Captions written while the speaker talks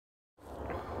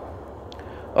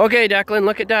Okay, Declan,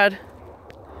 look at Dad.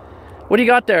 What do you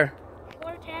got there?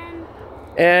 410.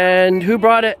 And who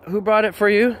brought it? Who brought it for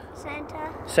you?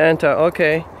 Santa. Santa,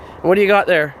 okay. What do you got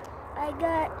there? I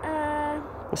got,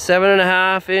 A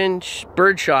 7.5-inch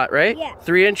bird shot, right? Yeah.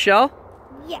 3-inch shell?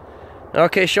 yeah.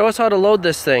 Okay, show us how to load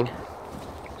this thing.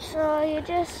 So you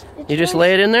just... You just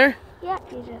lay it in there? Yeah,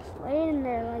 you just lay it in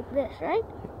there like this, right?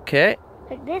 Okay.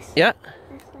 Like this? Yeah.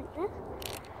 Just like this.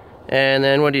 And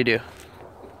then what do you do?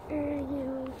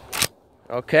 You...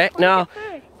 Okay, now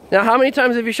how many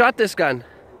times have you shot this gun?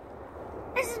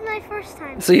 This is my first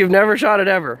time. So you've never shot it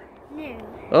ever? No.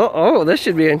 Oh, this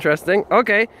should be interesting.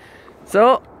 Okay,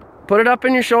 so put it up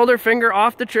in your shoulder, finger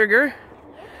off the trigger.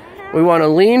 We want to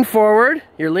lean forward.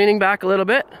 You're leaning back a little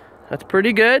bit. That's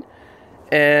pretty good.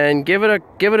 And give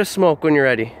it a smoke when you're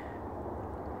ready.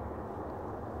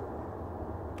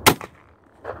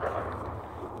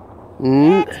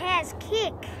 That has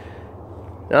kick.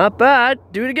 Not bad.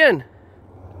 Do it again.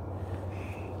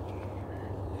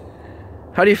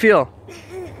 How do you feel?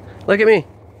 Look at me.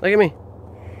 Look at me.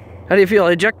 How do you feel?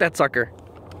 Eject that sucker.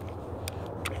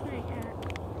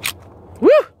 Woo!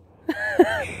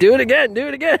 Do it again. Do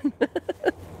it again.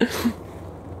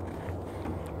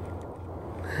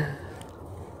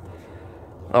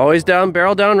 Always down,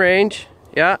 barrel down range.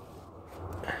 Yeah.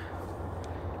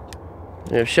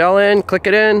 You have shell in, click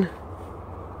it in.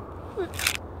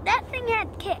 That thing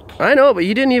had kick. I know, but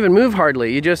you didn't even move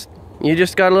hardly. You just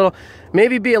got a little,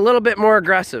 maybe be a little bit more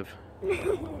aggressive.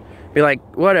 Be like,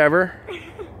 whatever.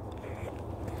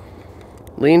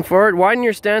 Lean forward, widen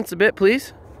your stance a bit,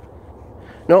 please.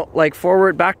 No, like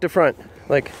forward, back to front.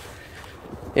 Like,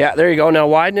 yeah, there you go. Now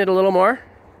widen it a little more.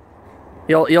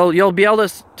 You'll be able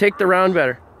to take the round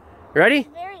better. Ready? It's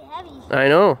very heavy. I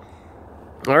know.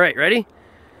 All right, ready?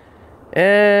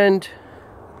 And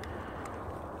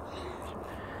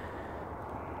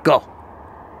go.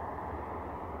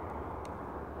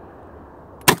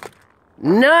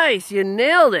 Nice, you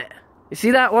nailed it. You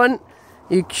see that one?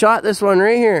 You shot this one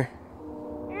right here.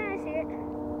 Yeah, I see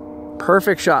it.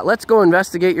 Perfect shot. Let's go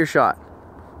investigate your shot.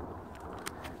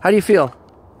 How do you feel?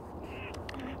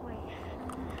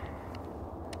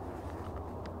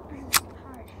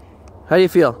 How do you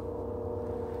feel?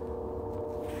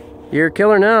 You're a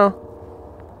killer now.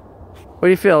 What do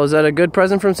you feel? Is that a good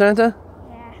present from Santa?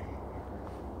 Yeah.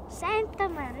 Santa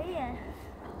Maria.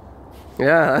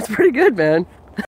 Yeah, that's pretty good, man.